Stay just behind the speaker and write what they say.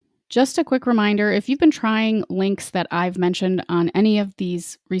Just a quick reminder, if you've been trying links that I've mentioned on any of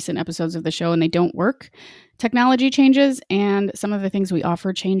these recent episodes of the show and they don't work, technology changes and some of the things we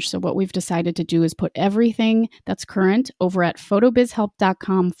offer change. So what we've decided to do is put everything that's current over at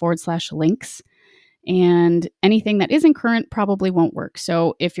photobizhelp.com/links. And anything that isn't current probably won't work.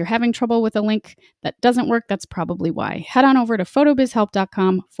 So if you're having trouble with a link that doesn't work, that's probably why. Head on over to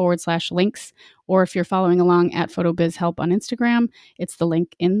photobizhelp.com/links. Or if you're following along at photobizhelp on Instagram, it's the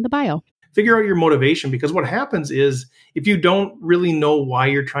link in the bio. Figure out your motivation, because what happens is if you don't really know why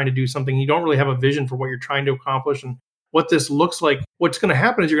you're trying to do something, you don't really have a vision for what you're trying to accomplish and what this looks like, what's going to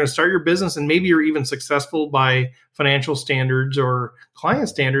happen is you're going to start your business and maybe you're even successful by financial standards or client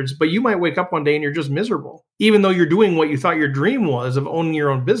standards, but you might wake up one day and you're just miserable, even though you're doing what you thought your dream was of owning your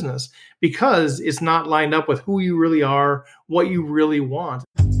own business, because it's not lined up with who you really are, what you really want.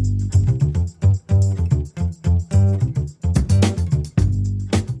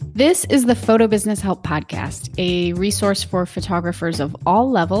 This is the Photo Business Help Podcast, a resource for photographers of all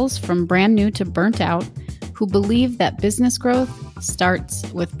levels, from brand new to burnt out, who believe that business growth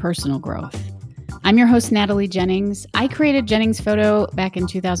starts with personal growth. I'm your host, Natalie Jennings. I created Jennings Photo back in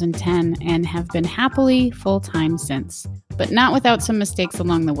 2010 and have been happily full-time since, but not without some mistakes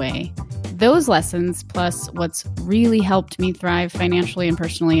along the way. Those lessons, plus what's really helped me thrive financially and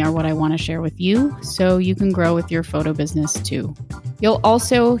personally, are what I want to share with you so you can grow with your photo business too. You'll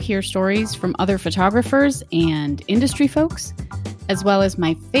also hear stories from other photographers and industry folks, as well as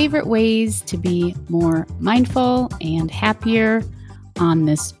my favorite ways to be more mindful and happier on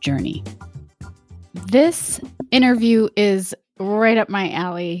this journey. This interview is right up my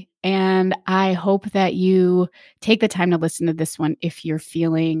alley, and I hope that you take the time to listen to this one if you're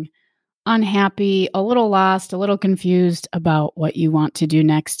feeling unhappy, a little lost, a little confused about what you want to do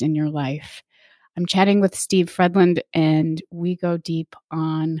next in your life. I'm chatting with Steve Fredlund, and we go deep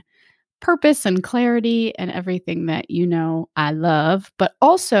on purpose and clarity and everything that you know I love, but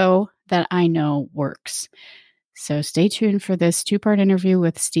also that I know works. So stay tuned for this 2-part interview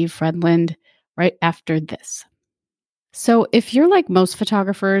with Steve Fredlund right after this. So if you're like most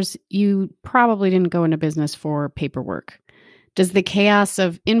photographers, you probably didn't go into business for paperwork. Does the chaos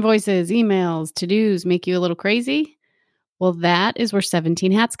of invoices, emails, to-dos make you a little crazy? Well, that is where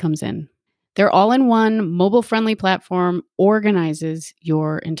 17 Hats comes in. Their all-in-one, mobile-friendly platform organizes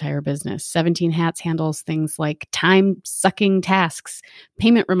your entire business. 17 Hats handles things like time-sucking tasks,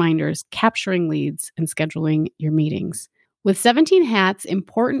 payment reminders, capturing leads, and scheduling your meetings. With 17 Hats,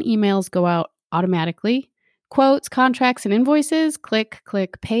 important emails go out automatically. Quotes, contracts, and invoices, click,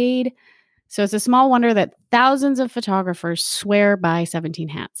 paid. So it's a small wonder that thousands of photographers swear by 17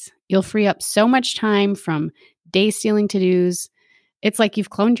 Hats. You'll free up so much time from day-stealing to-dos. It's like you've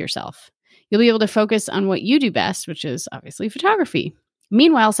cloned yourself. You'll be able to focus on what you do best, which is obviously photography.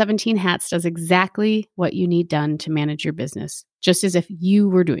 Meanwhile, 17 Hats does exactly what you need done to manage your business, just as if you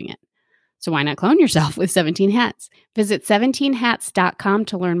were doing it. So why not clone yourself with 17 Hats? Visit 17hats.com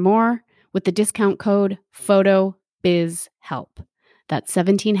to learn more with the discount code PHOTOBIZHELP. That's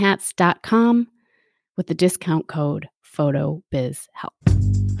 17hats.com with the discount code PHOTOBIZHELP.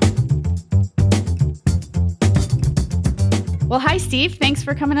 Well, hi, Steve. Thanks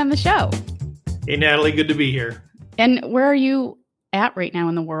for coming on the show. Hey, Natalie, good to be here. And where are you at right now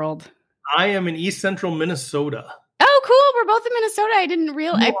in the world? I am in East Central Minnesota. Oh, cool. We're both in Minnesota. I didn't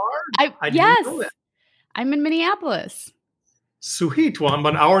realize. You are? I didn't yes. know that. I'm in Minneapolis. Sweet. Well, I'm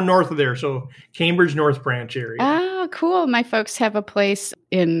about an hour north of there, so Cambridge North Branch area. Oh, cool. My folks have a place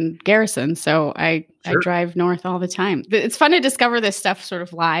in Garrison, so I drive north all the time. It's fun to discover this stuff sort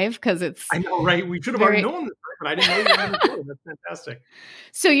of live because it's... I know, right? We should have already known this, but I didn't know you were in Minnesota. That's fantastic.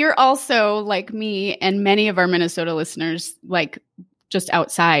 So you're also, like me and many of our Minnesota listeners, like just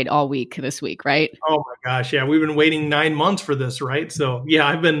outside all week this week, right? Oh my gosh. Yeah. We've been waiting 9 months for this, right? So yeah,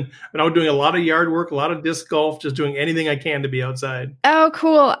 I've been out doing a lot of yard work, a lot of disc golf, just doing anything I can to be outside. Oh,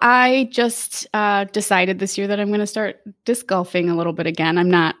 cool. I just decided this year that I'm going to start disc golfing a little bit again. I'm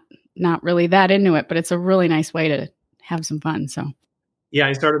not really that into it, but it's a really nice way to have some fun. So yeah,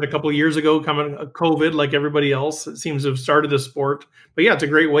 I started a couple of years ago, coming COVID, like everybody else. It seems to have started the sport, but yeah, it's a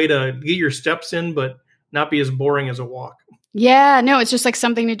great way to get your steps in, but not be as boring as a walk. Yeah, no, it's just like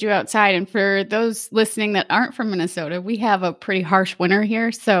something to do outside. And for those listening that aren't from Minnesota, we have a pretty harsh winter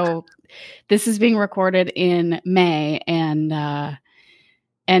here. So this is being recorded in May, and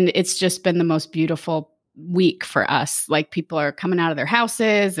it's just been the most beautiful week for us. Like people are coming out of their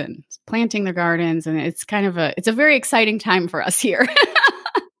houses and planting their gardens, and it's a very exciting time for us here.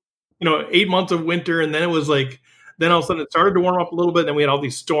 8 months of winter, and then it was like, then all of a sudden it started to warm up a little bit. Then we had all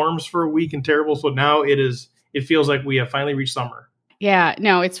these storms for a week and terrible. So now it feels like we have finally reached summer. Yeah.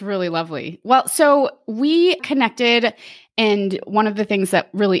 No, it's really lovely. Well, so we connected, and one of the things that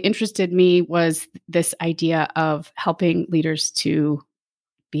really interested me was this idea of helping leaders to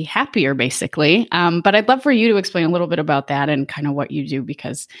be happier, basically. But I'd love for you to explain a little bit about that and kind of what you do,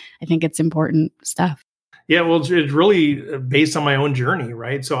 because I think it's important stuff. Yeah, well, it's really based on my own journey,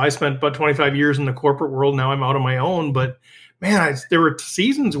 right? So I spent about 25 years in the corporate world. Now I'm out on my own, but man, there were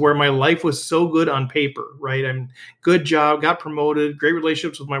seasons where my life was so good on paper, right? I'm good job, got promoted, great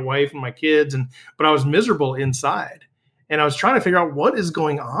relationships with my wife and my kids, but I was miserable inside. And I was trying to figure out what is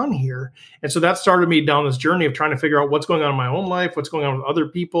going on here. And so that started me down this journey of trying to figure out what's going on in my own life, what's going on with other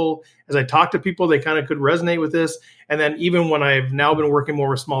people. As I talk to people, they kind of could resonate with this. And then even when I've now been working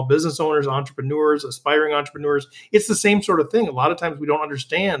more with small business owners, entrepreneurs, aspiring entrepreneurs, it's the same sort of thing. A lot of times we don't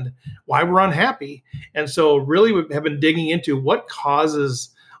understand why we're unhappy. And so really we have been digging into what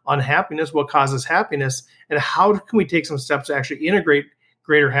causes unhappiness, what causes happiness, and how can we take some steps to actually integrate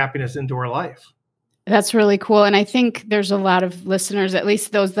greater happiness into our life. That's really cool. And I think there's a lot of listeners, at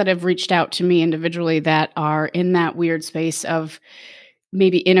least those that have reached out to me individually, that are in that weird space of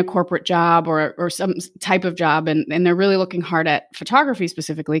maybe in a corporate job or some type of job. And they're really looking hard at photography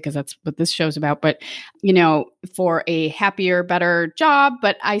specifically, because that's what this show's about. But, for a happier, better job.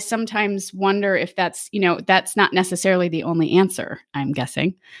 But I sometimes wonder if that's not necessarily the only answer, I'm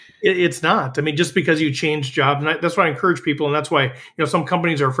guessing. It's not. I mean, just because you change jobs, and that's why I encourage people, and that's why some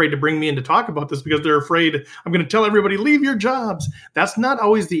companies are afraid to bring me in to talk about this because they're afraid I'm going to tell everybody leave your jobs. That's not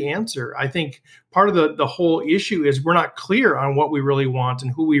always the answer. I think part of the whole issue is we're not clear on what we really want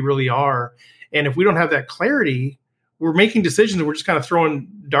and who we really are, and if we don't have that clarity, we're making decisions and we're just kind of throwing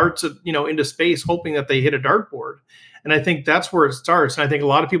darts into space, hoping that they hit a dartboard. And I think that's where it starts. And I think a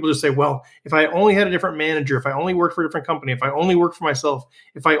lot of people just say, well, if I only had a different manager, if I only worked for a different company, if I only worked for myself,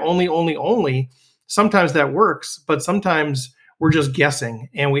 if I only, sometimes that works. But sometimes we're just guessing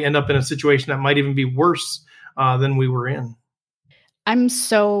and we end up in a situation that might even be worse than we were in. I'm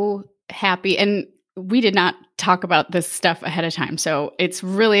so happy. And we did not talk about this stuff ahead of time. So it's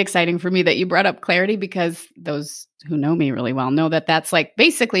really exciting for me that you brought up clarity, because those who know me really well know that that's like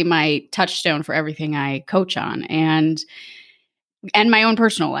basically my touchstone for everything I coach on and my own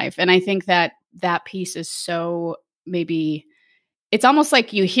personal life. And I think that piece is so, maybe it's almost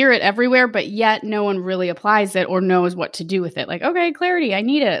like you hear it everywhere, but yet no one really applies it or knows what to do with it. Like, okay, clarity, I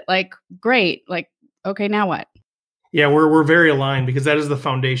need it. Like, great. Like, okay, now what? Yeah, we're very aligned because that is the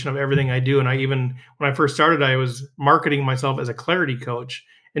foundation of everything I do. And when I first started, I was marketing myself as a clarity coach,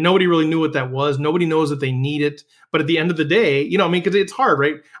 and nobody really knew what that was. Nobody knows that they need it. But at the end of the day, because it's hard,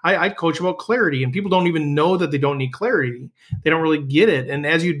 right? I coach about clarity, and people don't even know that they don't need clarity. They don't really get it. And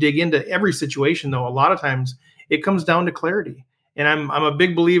as you dig into every situation, though, a lot of times it comes down to clarity. And I'm a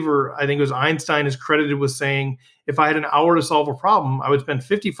big believer. I think it was Einstein is credited with saying, if I had an hour to solve a problem, I would spend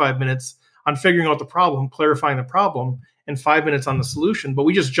 55 minutes on figuring out the problem, clarifying the problem, and 5 minutes on the solution. But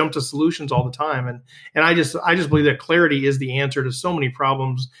we just jump to solutions all the time. And I just believe that clarity is the answer to so many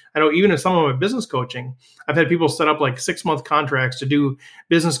problems. I know even in some of my business coaching, I've had people set up like 6-month contracts to do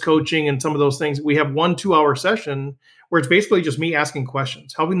business coaching and some of those things. We have 1 2-hour session where it's basically just me asking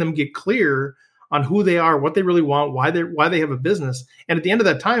questions, helping them get clear on who they are, what they really want, why they have a business. And at the end of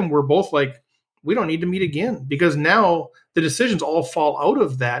that time, we're both like, we don't need to meet again, because now the decisions all fall out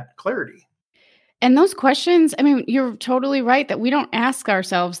of that clarity. And those questions, I mean, you're totally right that we don't ask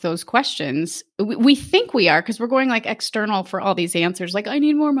ourselves those questions. We think we are, because we're going like external for all these answers. Like, I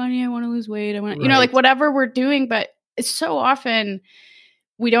need more money. I want to lose weight. I want, Right. like whatever we're doing. But it's so often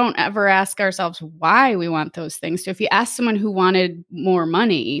we don't ever ask ourselves why we want those things. So if you ask someone who wanted more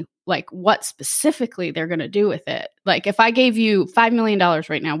money, like what specifically they're going to do with it. Like if I gave you $5 million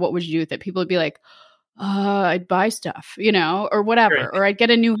right now, what would you do with it? People would be like, I'd buy stuff, or whatever, Right. or I'd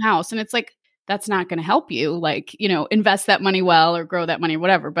get a new house. And it's like, that's not going to help you, like, invest that money well or grow that money or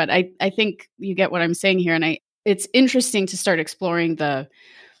whatever. But I think you get what I'm saying here. And it's interesting to start exploring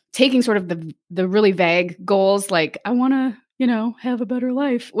taking sort of the really vague goals. Like, I want to, have a better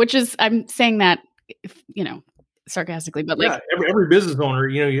life, which is, I'm saying that, sarcastically, but like, every business owner,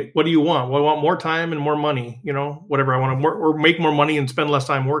 what do you want? Well, I want more time and more money, whatever. I want to or make more money and spend less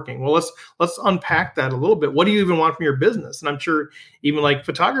time working. Well, let's unpack that a little bit. What do you even want from your business? And I'm sure even like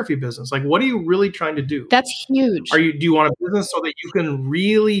photography business, like what are you really trying to do? That's huge. Do you want a business so that you can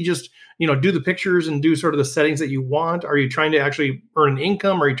really just, do the pictures and do sort of the settings that you want? Are you trying to actually earn an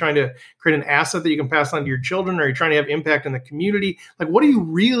income? Are you trying to create an asset that you can pass on to your children? Are you trying to have impact in the community? Like, what are you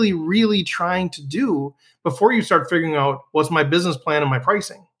really, really trying to do before you start figuring out what's my business plan and my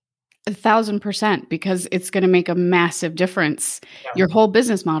pricing? 1,000%, because it's going to make a massive difference. Yeah. Your whole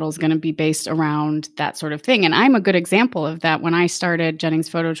business model is going to be based around that sort of thing. And I'm a good example of that. When I started Jennings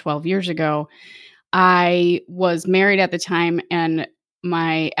Photo 12 years ago, I was married at the time, and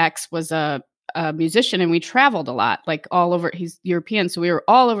my ex was a musician, and we traveled a lot, like all over. He's European, so we were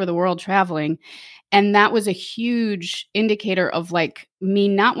all over the world traveling. And that was a huge indicator of like me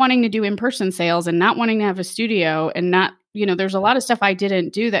not wanting to do in-person sales and not wanting to have a studio and not, there's a lot of stuff I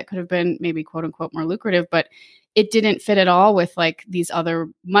didn't do that could have been maybe quote unquote more lucrative, but it didn't fit at all with like these other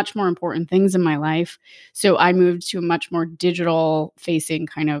much more important things in my life. So I moved to a much more digital facing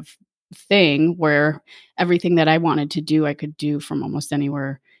kind of thing where everything that I wanted to do, I could do from almost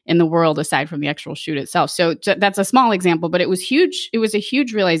anywhere in the world aside from the actual shoot itself. So that's a small example, but it was huge. It was a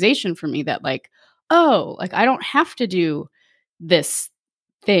huge realization for me that like, oh, like I don't have to do this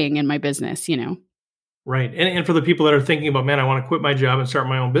thing in my business, Right. And for the people that are thinking about, man, I want to quit my job and start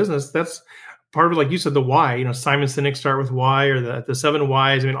my own business, that's part of it. Like you said, the why, Simon Sinek Start With Why, or the 7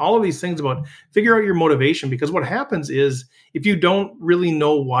 whys. I mean, all of these things about figure out your motivation, because what happens is if you don't really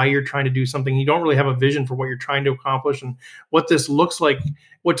know why you're trying to do something, you don't really have a vision for what you're trying to accomplish and what this looks like,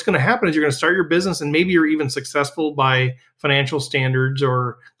 what's going to happen is you're going to start your business and maybe you're even successful by financial standards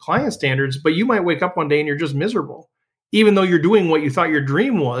or client standards, but you might wake up one day and you're just miserable, even though you're doing what you thought your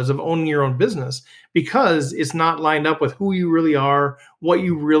dream was of owning your own business, because it's not lined up with who you really are, what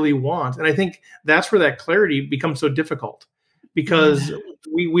you really want. And I think that's where that clarity becomes so difficult, because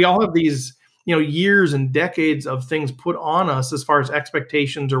we all have these, years and decades of things put on us as far as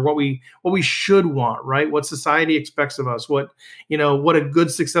expectations or what we should want, right? What society expects of us, what a good,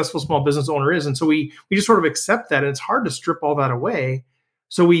 successful small business owner is. And so we just sort of accept that. And it's hard to strip all that away.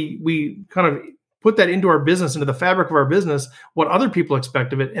 So we kind of put that into our business, into the fabric of our business, what other people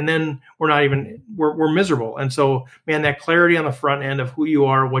expect of it. And then we're miserable. And so, man, that clarity on the front end of who you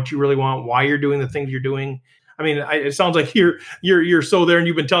are, what you really want, why you're doing the things you're doing. I mean, it sounds like you're so there, and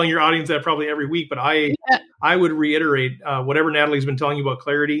you've been telling your audience that probably every week, but I would reiterate whatever Natalie's been telling you about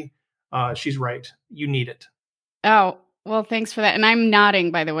clarity. She's right. You need it. Oh, well, thanks for that. And I'm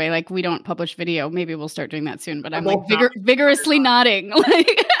nodding, by the way, like we don't publish video. Maybe we'll start doing that soon, but I'm like vigorously nodding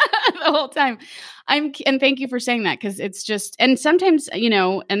like the whole time. And thank you for saying that, because it's just, and sometimes,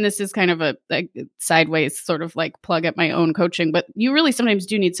 and this is kind of a sideways sort of like plug at my own coaching, but you really sometimes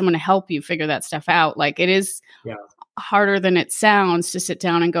do need someone to help you figure that stuff out. Like it is harder than it sounds to sit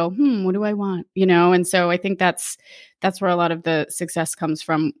down and go, what do I want? And so I think that's where a lot of the success comes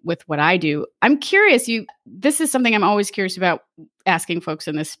from with what I do. I'm curious, this is something I'm always curious about asking folks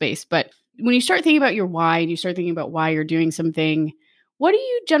in this space, but when you start thinking about your why and you start thinking about why you're doing something, what do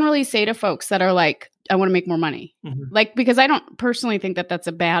you generally say to folks that are like, I want to make more money? Mm-hmm. Like, because I don't personally think that that's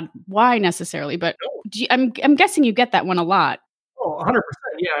a bad why necessarily, but I'm guessing you get that one a lot. Oh, 100%.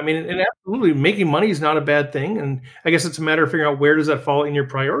 Yeah. I mean, and absolutely, making money is not a bad thing. And I guess it's a matter of figuring out where does that fall in your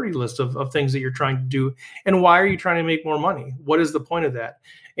priority list of things that you're trying to do, and why are you trying to make more money? What is the point of that?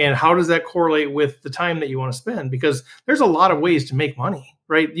 And how does that correlate with the time that you want to spend? Because there's a lot of ways to make money,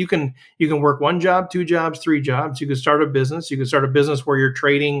 right? You can work 1 job, 2 jobs, 3 jobs. You could start a business. You could start a business where you're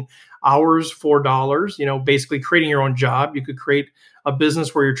trading hours for dollars, basically creating your own job. You could create a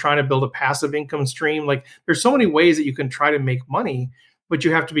business where you're trying to build a passive income stream. Like there's so many ways that you can try to make money, but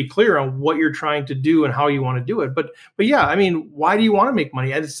you have to be clear on what you're trying to do and how you want to do it. But yeah, I mean, why do you want to make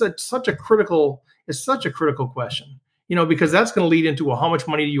money? It's such a critical question, because that's going to lead into, well, how much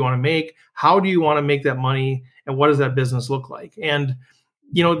money do you want to make? How do you want to make that money? And what does that business look like? And,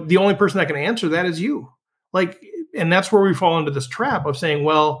 the only person that can answer that is you. Like, and that's where we fall into this trap of saying,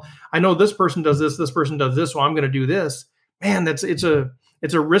 well, I know this person does this person does this, so I'm going to do this. Man, it's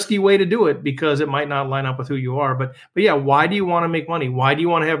a risky way to do it, because it might not line up with who you are. But yeah, why do you want to make money? Why do you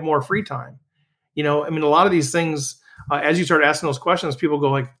want to have more free time? I mean, a lot of these things, as you start asking those questions, people go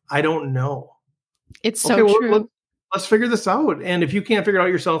like, I don't know. It's so true. Let's figure this out. And if you can't figure it out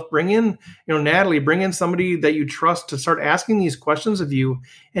yourself, bring in, Natalie, bring in somebody that you trust to start asking these questions of you,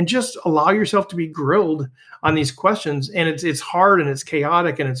 and just allow yourself to be grilled on these questions. And it's hard, and it's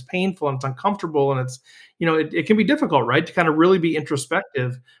chaotic, and it's painful, and it's uncomfortable, and it's, it can be difficult, right? To kind of really be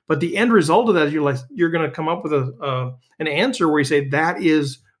introspective. But the end result of that is you're going to come up with an answer where you say, that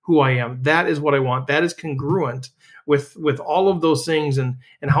is who I am. That is what I want. That is congruent with all of those things, and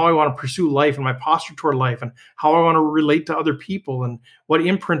how I want to pursue life, and my posture toward life, and how I want to relate to other people, and what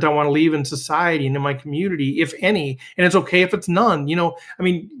imprint I want to leave in society and in my community, if any. And it's okay if it's none. I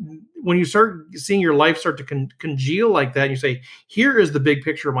mean, when you start seeing your life start to congeal like that, and you say, here is the big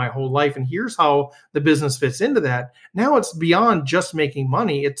picture of my whole life, and here's how the business fits into that. Now it's beyond just making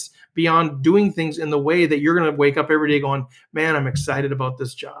money. It's beyond doing things in the way that you're going to wake up every day going, man, I'm excited about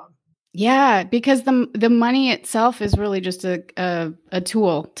this job. Yeah, because the money itself is really just a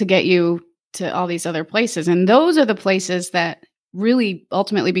tool to get you to all these other places. And those are the places that really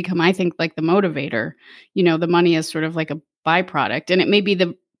ultimately become, I think, like the motivator. The money is sort of like a byproduct. And it may be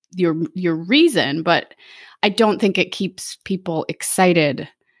your reason, but I don't think it keeps people excited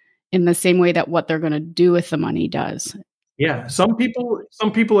in the same way that what they're going to do with the money does. Yeah, some people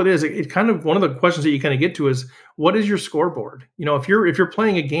it is. It kind of one of the questions that you kind of get to is what is your scoreboard? If you're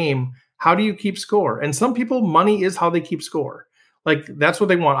playing a game, how do you keep score? And some people, money is how they keep score. Like that's what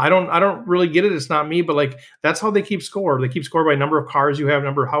they want. I don't really get it. It's not me, but like that's how they keep score. They keep score by number of cars you have,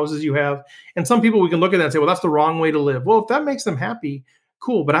 number of houses you have. And some people we can look at that and say, well, that's the wrong way to live. Well, if that makes them happy,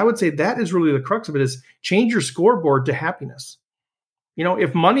 cool. But I would say that is really the crux of it is change your scoreboard to happiness.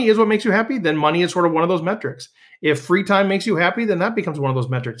 If money is what makes you happy, then money is sort of one of those metrics. If free time makes you happy, then that becomes one of those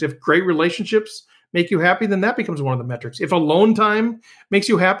metrics. If great relationships make you happy, then that becomes one of the metrics. If alone time makes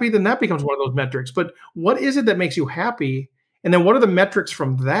you happy, then that becomes one of those metrics. But what is it that makes you happy? And then what are the metrics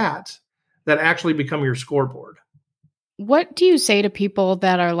from that actually become your scoreboard? What do you say to people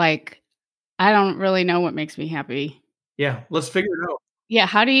that are like, I don't really know what makes me happy? Yeah, let's figure it out. Yeah,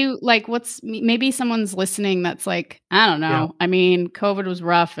 how do you maybe someone's listening that's like, I don't Yeah, know. I mean, COVID was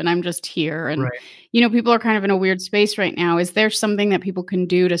rough and I'm just here. And, right. people are kind of in a weird space right now. Is there something that people can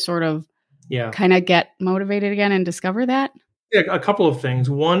do to sort of Yeah. kind of get motivated again and discover that? Yeah, a couple of things.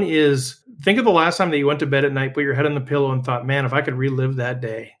 One is think of the last time that you went to bed at night, put your head on the pillow and thought, man, if I could relive that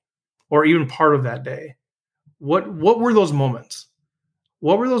day or even part of that day, what were those moments?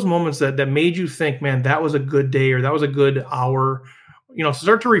 What were those moments that made you think, man, that was a good day or that was a good hour?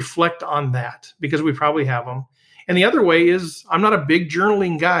 Start to reflect on that because we probably have them. And the other way is I'm not a big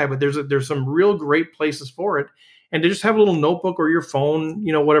journaling guy, but there's some real great places for it. And to just have a little notebook or your phone,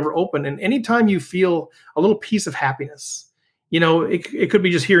 whatever open. And anytime you feel a little piece of happiness, it could be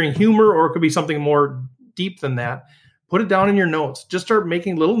just hearing humor or it could be something more deep than that. Put it down in your notes. Just start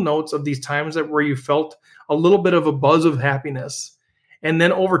making little notes of these times where you felt a little bit of a buzz of happiness. And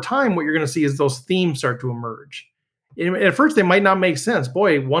then over time, what you're going to see is those themes start to emerge. And at first, they might not make sense.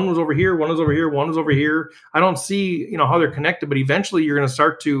 Boy, one was over here, one was over here, one was over here. I don't see, how they're connected. But eventually, you're going to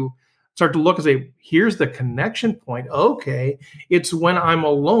start to look and say, here's the connection point. Okay, it's when I'm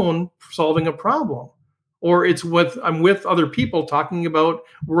alone solving a problem, or I'm with other people talking about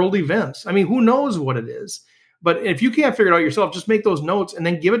world events. I mean, who knows what it is? But if you can't figure it out yourself, just make those notes and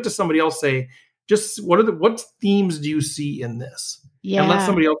then give it to somebody else. Say, just what themes do you see in this? Yeah. And let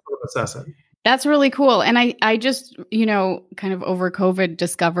somebody else assess it. That's really cool. And I just, kind of over COVID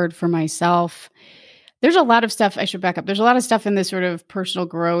discovered for myself, there's a lot of stuff, I should back up. There's a lot of stuff in this sort of personal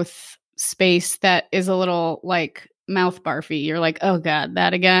growth space that is a little like mouth barfy. You're like, oh God,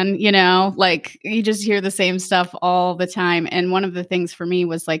 that again, like you just hear the same stuff all the time. And one of the things for me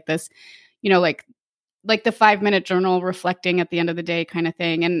was like this, like the 5-minute journal reflecting at the end of the day kind of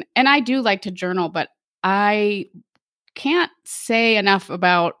thing. And I do like to journal, but I can't say enough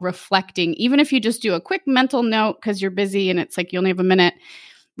about reflecting, even if you just do a quick mental note because you're busy and it's like you only have a minute,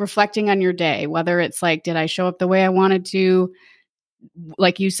 reflecting on your day, whether it's like, did I show up the way I wanted to?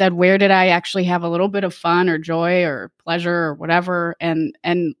 Like you said, where did I actually have a little bit of fun or joy or pleasure or whatever? And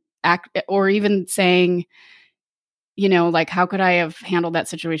act, or even saying, like, how could I have handled that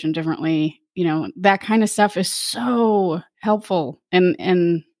situation differently? That kind of stuff is so helpful. And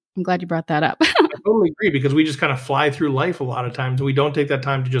I'm glad you brought that up. I totally agree because we just kind of fly through life a lot of times. We don't take that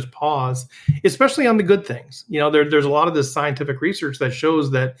time to just pause, especially on the good things. There's a lot of this scientific research that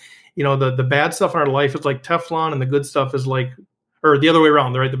shows that, the bad stuff in our life is like Teflon and the good stuff is like, or the other way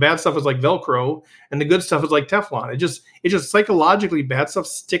around, right? The bad stuff is like Velcro and the good stuff is like Teflon. It just psychologically bad stuff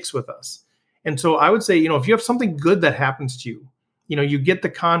sticks with us. And so I would say, if you have something good that happens to you, you get the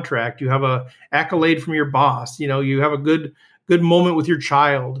contract, you have a accolade from your boss, you have a good moment with your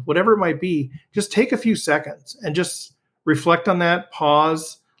child, whatever it might be, just take a few seconds and just reflect on that,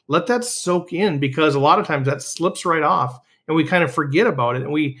 pause, let that soak in because a lot of times that slips right off and we kind of forget about it.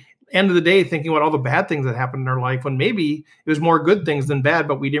 And we end of the day thinking about all the bad things that happened in our life when maybe it was more good things than bad,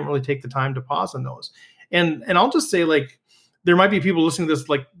 but we didn't really take the time to pause on those. And I'll just say like, there might be people listening to this,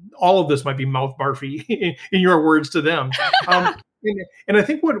 like all of this might be mouth barfy in your words to them. And I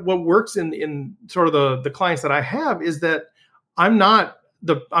think what works in sort of the clients that I have is that I'm not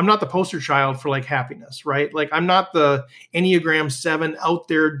the poster child for like happiness, right? Like I'm not the Enneagram 7 out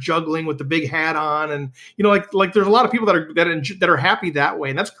there juggling with the big hat on. And, like there's a lot of people that are happy that way.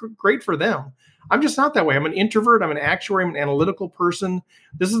 And that's great for them. I'm just not that way. I'm an introvert. I'm an actuary. I'm an analytical person.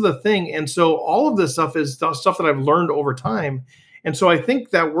 This is the thing. And so all of this stuff is stuff that I've learned over time. And so I think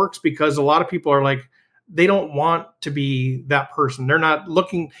that works because a lot of people are like, they don't want to be that person. They're not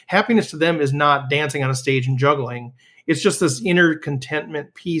looking, happiness to them is not dancing on a stage and juggling. It's just this inner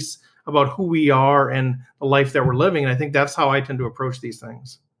contentment piece about who we are and the life that we're living. And I think that's how I tend to approach these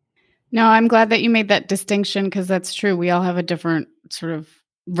things. No, I'm glad that you made that distinction, because that's true. We all have a different sort of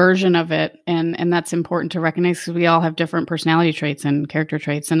version of it. And that's important to recognize, because we all have different personality traits and character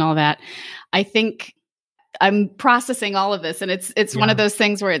traits and all that. I think I'm processing all of this, and it's one of those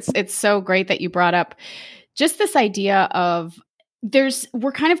things where it's so great that you brought up just this idea of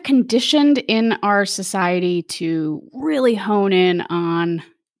we're kind of conditioned in our society to really hone in on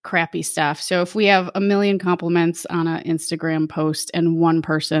crappy stuff. So if we have 1 million compliments on an Instagram post and one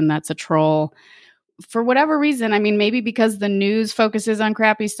person that's a troll, for whatever reason, I mean, maybe because the news focuses on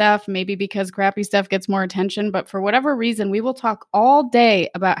crappy stuff, maybe because crappy stuff gets more attention, but for whatever reason, we will talk all day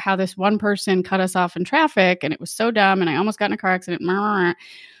about how this one person cut us off in traffic and it was so dumb and I almost got in a car accident.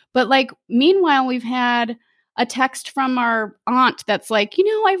 But like, meanwhile, we've had a text from our aunt that's like,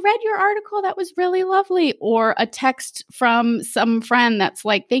 I read your article. That was really lovely. Or a text from some friend that's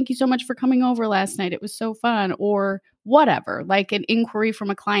like, thank you so much for coming over last night. It was so fun. Or whatever, like an inquiry from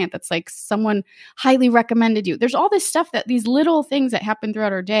a client that's like, someone highly recommended you. There's all this stuff, that these little things that happen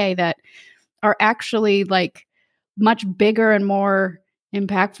throughout our day that are actually like much bigger and more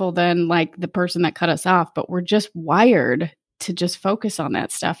impactful than like the person that cut us off. But we're just wired to just focus on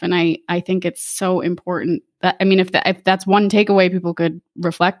that stuff. And I think it's so important that, I mean, if that's one takeaway people could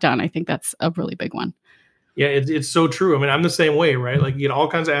reflect on, I think that's a really big one. Yeah, it's so true. I mean, I'm the same way, right? Like, you get all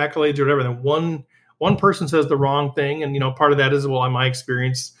kinds of accolades or whatever. Then one person says the wrong thing. And, part of that is, well, in my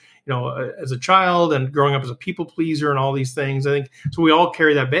experience, as a child and growing up as a people pleaser and all these things, I think, so we all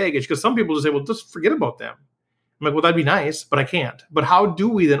carry that baggage, because some people just say, well, just forget about them. I'm like, well, that'd be nice, but I can't. But how do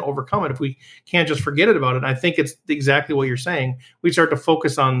we then overcome it if we can't just forget about it? And I think it's exactly what you're saying. We start to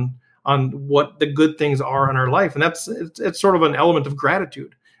focus on what the good things are in our life. And it's sort of an element of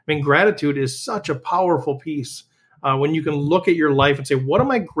gratitude. I mean, gratitude is such a powerful piece when you can look at your life and say, what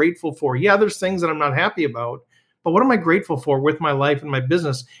am I grateful for? Yeah, there's things that I'm not happy about, but what am I grateful for with my life and my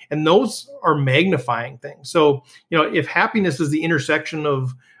business? And those are magnifying things. So, if happiness is the intersection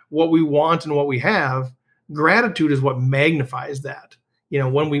of what we want and what we have, gratitude is what magnifies that,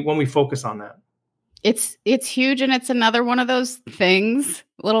 when we focus on that. It's huge. And it's another one of those things,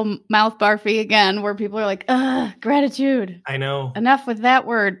 little mouth barfy again, where people are like, gratitude. I know. Enough with that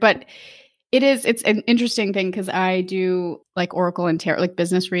word. But it's an interesting thing, because I do like Oracle and tarot, like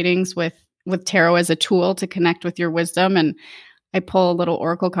business readings with tarot as a tool to connect with your wisdom. And I pull little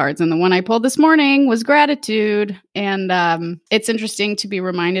Oracle cards, and the one I pulled this morning was gratitude. And it's interesting to be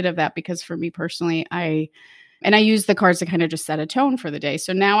reminded of that, because for me personally, I use the cards to kind of just set a tone for the day.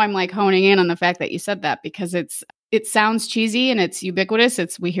 So now I'm like honing in on the fact that you said that, because it sounds cheesy and it's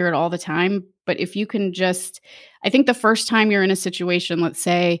ubiquitous. We hear it all the time. But if you can just, I think the first time you're in a situation, let's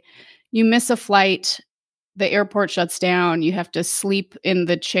say you miss a flight, the airport shuts down, you have to sleep in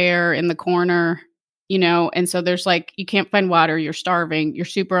the chair in the corner, and so there's like, you can't find water, you're starving, you're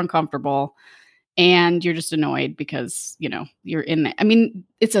super uncomfortable, and you're just annoyed because, you're in there. I mean,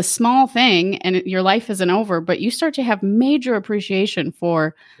 it's a small thing and your life isn't over, but you start to have major appreciation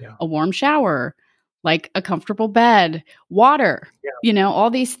for a warm shower, like a comfortable bed, water, all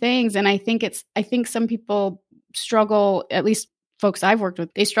these things. And I think some people struggle, at least folks I've worked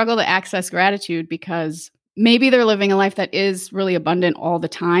with, they struggle to access gratitude because maybe they're living a life that is really abundant all the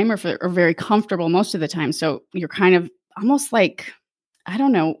time, or very comfortable most of the time. So you're kind of almost like, I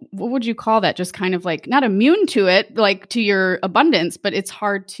don't know, what would you call that? Just kind of like not immune to it, like to your abundance, but it's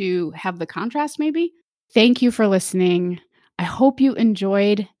hard to have the contrast maybe. Thank you for listening. I hope you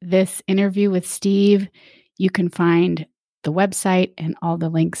enjoyed this interview with Steve. You can find the website and all the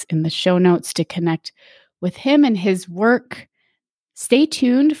links in the show notes to connect with him and his work. Stay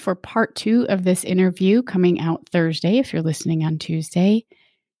tuned for part 2 of this interview coming out Thursday if you're listening on Tuesday.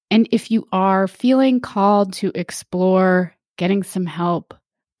 And if you are feeling called to explore getting some help,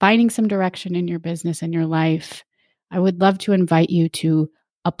 finding some direction in your business and your life, I would love to invite you to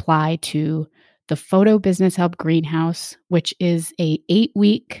apply to the Photo Business Help Greenhouse, which is a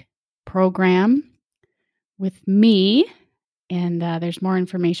 8-week program with me. And there's more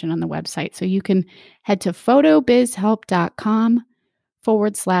information on the website. So you can head to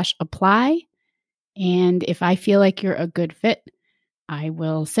photobizhelp.com/apply. And if I feel like you're a good fit, I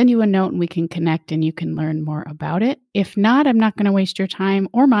will send you a note and we can connect and you can learn more about it. If not, I'm not going to waste your time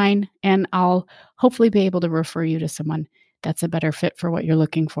or mine, and I'll hopefully be able to refer you to someone that's a better fit for what you're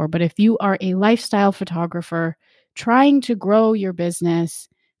looking for. But if you are a lifestyle photographer trying to grow your business,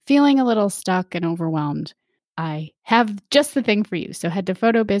 feeling a little stuck and overwhelmed, I have just the thing for you. So head to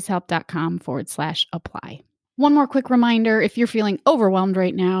photobizhelp.com/apply. One more quick reminder, if you're feeling overwhelmed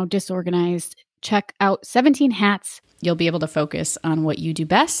right now, disorganized, check out 17 Hats. You'll be able to focus on what you do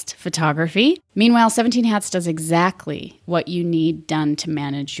best, photography. Meanwhile, 17 Hats does exactly what you need done to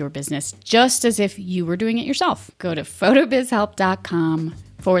manage your business, just as if you were doing it yourself. Go to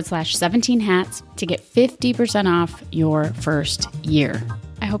photobizhelp.com/17 hats to get 50% off your first year.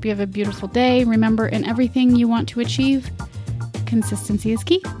 I hope you have a beautiful day. Remember, in everything you want to achieve, consistency is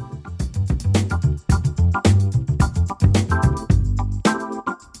key.